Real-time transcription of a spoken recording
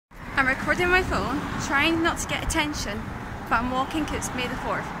I'm recording my phone, trying not to get attention, but I'm walking because it's May the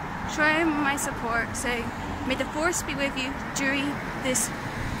 4th. Showing my support, saying, may the force be with you during this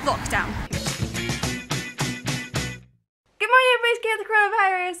lockdown. Good morning everybody, scared of the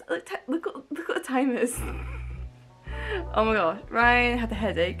coronavirus! Look what the time is. Oh my gosh, Ryan had a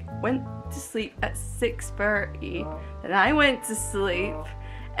headache, went to sleep at 6:30, then I went to sleep,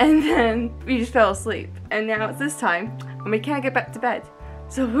 and then we just fell asleep. And now it's this time, and we can't get back to bed.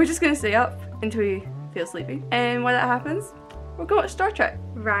 So we're just gonna stay up until we feel sleepy. And when that happens, we're gonna watch Star Trek.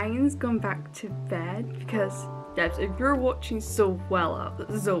 Ryan's gone back to bed because, Debs, if you're watching So Well Up,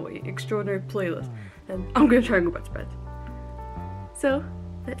 the Zoe Extraordinary Playlist, then I'm gonna try and go back to bed. So,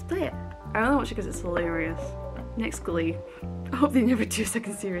 let's play it. I only watch it because it's hilarious. Next Glee. I hope they never do a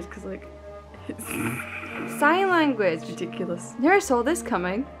second series because, like, it's... Sign language! Ridiculous. Never saw this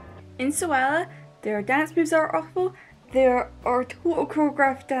coming. In Soella, their dance moves are awful. There are total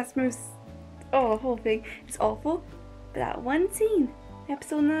choreographed dance moves. Oh, the whole thing is awful. But that one scene,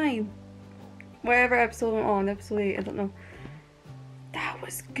 episode 9, whatever episode I'm on, episode 8, I don't know. That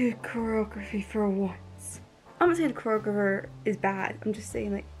was good choreography for once. I'm not saying the choreographer is bad. I'm just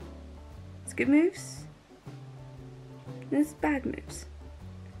saying, like, it's good moves. And it's bad moves.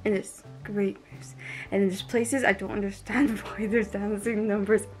 And it's great moves. And there's places I don't understand why there's dancing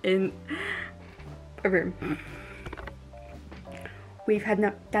numbers in a room. We've had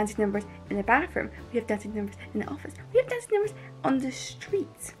dancing numbers in the bathroom. We have dancing numbers in the office. We have dancing numbers on the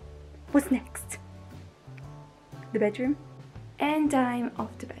streets. What's next? The bedroom. And I'm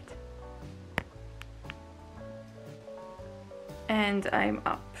off to bed. And I'm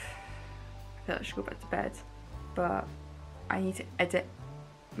up. I feel like I should go back to bed. But I need to edit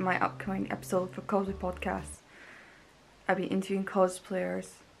my upcoming episode for Cosplay Podcast. I'll be interviewing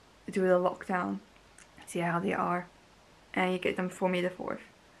cosplayers due to the lockdown. See how they are. And you get them before May the 4th.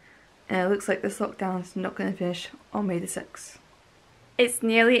 And it looks like this lockdown is not going to finish on May the 6th. It's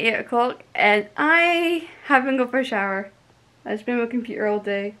nearly 8 o'clock and I haven't gone for a shower. I've just been on my computer all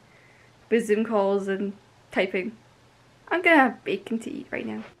day with Zoom calls and typing. I'm going to have bacon to eat right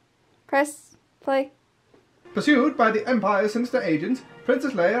now. Press play. Pursued by the Empire's sinister agents,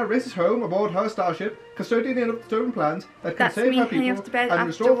 Princess Leia races home aboard her starship, custodian of the stolen plans that can save her people and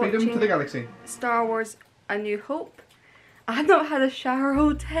restore freedom to the galaxy. Star Wars A New Hope. I've not had a shower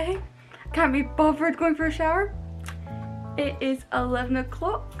all day. Can't be bothered going for a shower. It is 11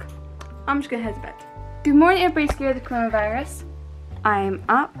 o'clock. I'm just gonna head to bed. Good morning everybody scared of the coronavirus. I'm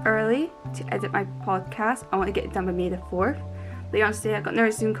up early to edit my podcast. I want to get it done by May the 4th. Later on today I got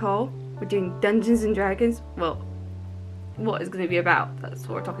another Zoom call. We're doing Dungeons and Dragons. Well, what it's going to be about. That's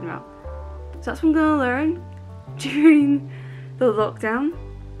what we're talking about. So that's what I'm going to learn during the lockdown.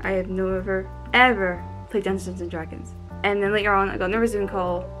 I have never ever played Dungeons and Dragons. And then later on I got another Zoom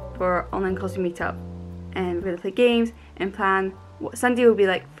call for online cosplay meetup. And we're going to play games and plan what Sunday will be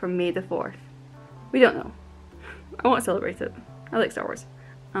like for May the 4th. We don't know. I want to celebrate it. I like Star Wars.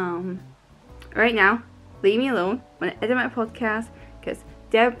 Right now, leave me alone when I edit my podcast because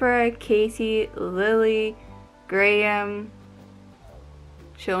Deborah, Katie, Lily, Graham,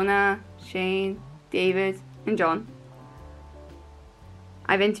 Shona, Shane, David, and John.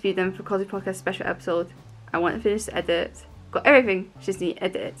 I've interviewed them for Cosplay Podcast special episode. I want to finish the edit. Got everything, just need to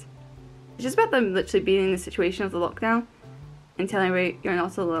edit it. It's just about them literally being in the situation of the lockdown and telling everybody you're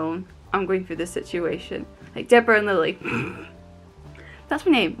not alone. I'm going through this situation. Like Deborah and Lily. That's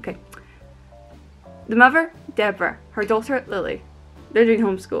my name, okay. The mother, Deborah. Her daughter, Lily. They're doing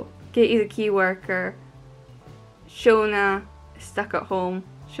homeschool. Katie's a key worker. Shona is stuck at home.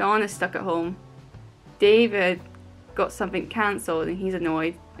 Sean is stuck at home. David got something cancelled and he's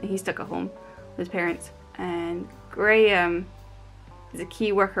annoyed and he's stuck at home with his parents. And Graham is a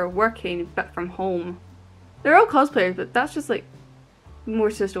key worker working but from home. They're all cosplayers, but that's just like more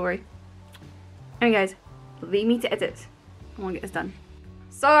to the story. Anyway guys, leave me to edit. I want to get this done.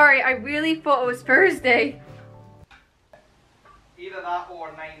 Sorry, I really thought it was Thursday. Either that or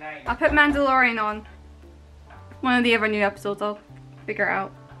 9-9. I put Mandalorian on. One of the other new episodes, I'll figure it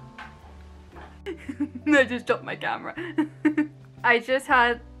out. I just dropped my camera. I just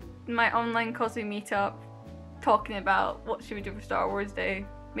had my online cosplay meetup talking about what should we do for Star Wars Day.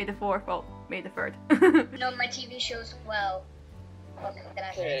 May the 4th, well, May the 3rd. No, my TV shows well.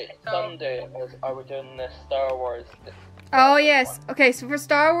 Okay, Sunday are we doing the Star Wars? Oh yes, okay, so for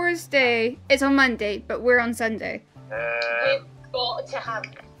Star Wars Day, it's on Monday, but we're on Sunday. We've got to have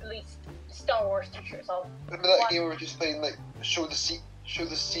at least Star Wars t-shirts on. Remember that game where we're just playing like show the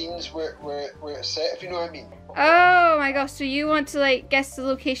scenes where it's set, if you know what I mean? Oh my gosh, so you want to like guess the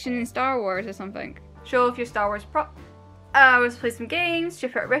location in Star Wars or something? Show off your Star Wars prop. I was playing some games,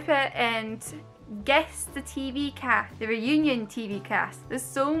 Shift It, Rip It, and guess the TV cast, the reunion TV cast. There's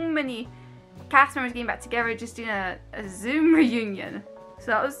so many cast members getting back together, just doing a Zoom reunion.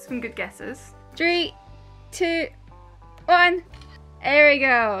 So that was some good guesses. 3, 2, 1. There we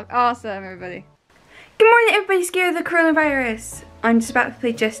go. Awesome, everybody. Good morning, everybody scared of the coronavirus. I'm just about to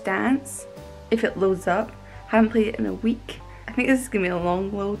play Just Dance, if it loads up. Haven't played it in a week. I think this is gonna be a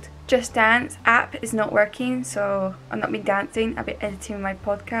long load. Just Dance app is not working, so I've not been dancing. I've been editing my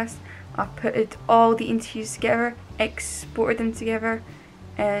podcast. I've put all the interviews together, exported them together,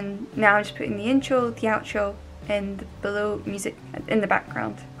 and now I'm just putting the intro, the outro, and below music in the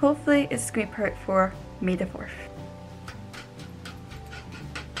background. Hopefully it's going to be perfect for May the 4th.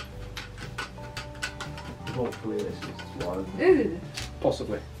 Hopefully this is one. Ooh.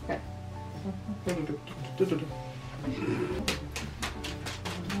 Possibly. Okay.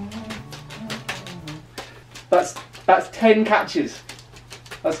 That's 10 catches.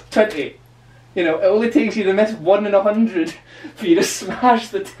 That's 20. You know, it only takes you to miss 1 in 100 for you to smash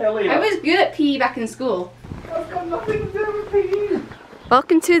the telly up. I was good at PE back in school. I've got nothing to do with PE.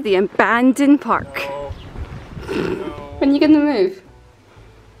 Welcome to the abandoned park. No. When are you gonna move?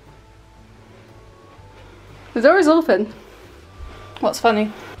 The door is open. What's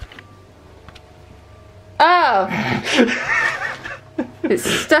funny? Oh! It's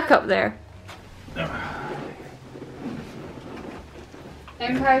stuck up there.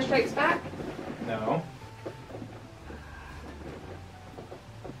 Empire Strikes Back? No.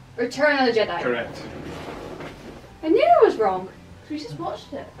 Return of the Jedi. Correct. I knew I was wrong. We just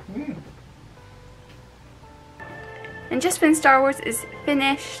watched it. And just when Star Wars is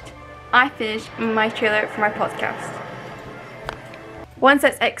finished, I finished my trailer for my podcast. Once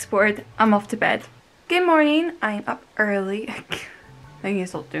that's exported, I'm off to bed. Good morning, I'm up early. I need to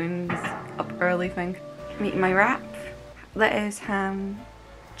stop doing this up early thing. I'm eating my wrap, lettuce, ham,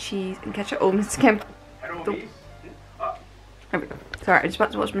 cheese, and ketchup. Oh, Mrs. Kim. There we go. Sorry, I just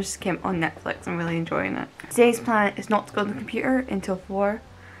about to watch Mrs. Kim on Netflix. I'm really enjoying it. Today's plan is not to go on the computer until 4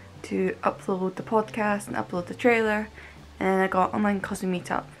 to upload the podcast and upload the trailer. And then I got online costume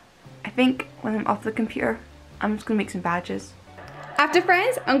meetup. I think when I'm off the computer, I'm just gonna make some badges. After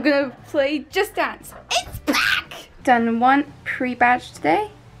Friends, I'm gonna play Just Dance. It's back! Done one pre-badge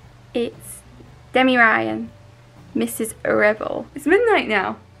today. It's Demi Ryan, Mrs. Rebel. It's midnight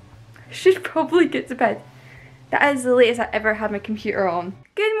now. I should probably get to bed. That is the latest I ever had my computer on.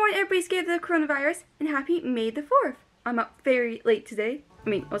 Good morning, everybody scared of the coronavirus, and happy May the 4th. I'm up very late today.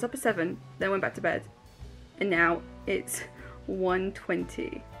 I was up at 7, then went back to bed. And now it's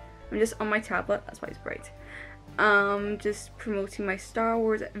 1:20. I'm just on my tablet, that's why it's bright. Just promoting my Star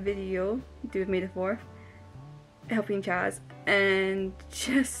Wars video, do with May the 4th, helping Chaz, and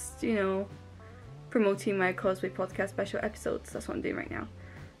just, you know, promoting my cosplay podcast special episodes. That's what I'm doing right now.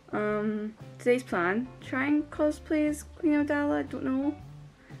 Today's plan, try and cosplay as Queen Amidala, I don't know.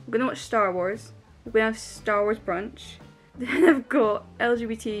 I'm gonna watch Star Wars. We're gonna have Star Wars brunch. Then I've got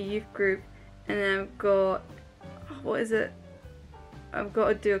LGBT youth group, and then I've got, what is it? I've got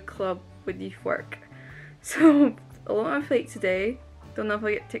to do a club with youth work. So a lot on my plate today. Don't know if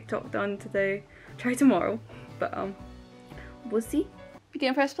I get TikTok done today. Try tomorrow, but we'll see. You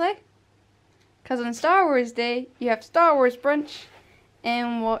gonna press play? Cause on Star Wars Day you have Star Wars brunch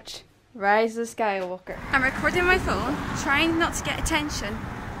and watch Rise of Skywalker. I'm recording my phone, trying not to get attention,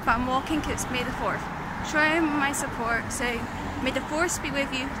 but I'm walking because it's May the 4th. Showing my support, saying may the Force be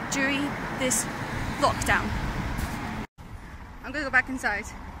with you during this lockdown. I'm gonna go back inside.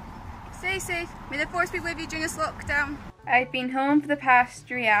 Stay safe, may the Force be with you during this lockdown. I've been home for the past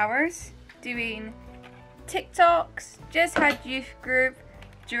 3 hours doing TikToks, just had youth group,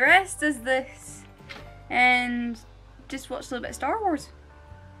 dressed as this, and just watched a little bit of Star Wars.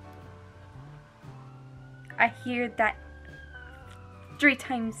 I hear that 3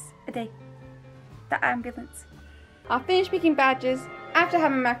 times a day. That ambulance. I'll finish making badges after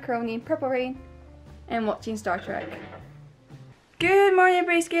having macaroni in Purple Rain and watching Star Trek. Good morning,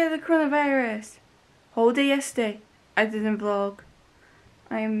 everybody scared of the coronavirus. Whole day yesterday, I didn't vlog.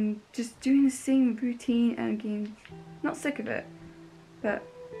 I'm just doing the same routine and getting not sick of it, but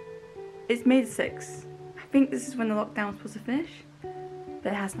it's May the 6th. I think this is when the lockdown was supposed to finish,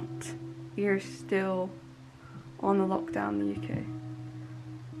 but it has not. We're still on the lockdown in the UK.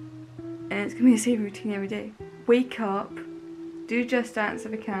 And it's gonna be the same routine every day. Wake up, do Just Dance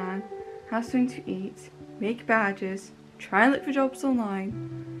if I can, have something to eat, make badges, try and look for jobs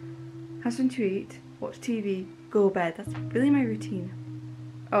online, have something to eat, watch TV, go to bed. That's really my routine.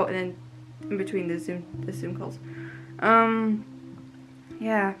 Oh, and then in between the Zoom calls.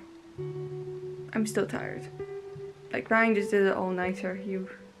 Yeah. I'm still tired. Like Ryan just did it all nighter. He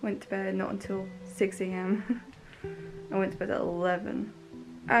went to bed not until 6 AM. I went to bed at 11.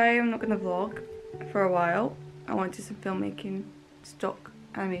 I am not going to vlog for a while. I want to do some filmmaking, stock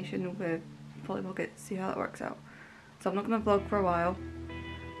animation with Polly Pocket, see how that works out. So I'm not going to vlog for a while.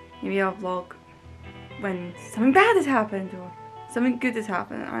 Maybe I'll vlog when something bad has happened or something good has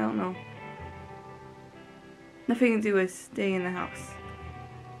happened. I don't know. Nothing to do with staying in the house.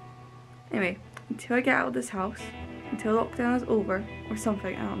 Anyway, until I get out of this house, until lockdown is over or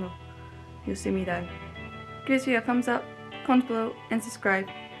something, I don't know. You'll see me then. Give this video a thumbs up, comment below, and subscribe.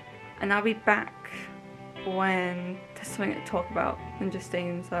 And I'll be back when there's something to talk about than just staying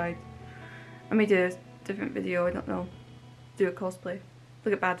inside. I may do a different video, I don't know. Do a cosplay.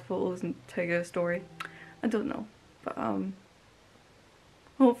 Look at bad photos and tell you a story. I don't know. But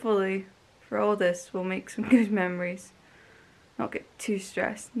hopefully for all this we'll make some good memories. Not get too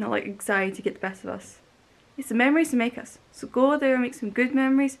stressed. Not let anxiety get the best of us. It's the memories that make us. So go there and make some good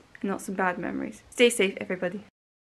memories and not some bad memories. Stay safe, everybody.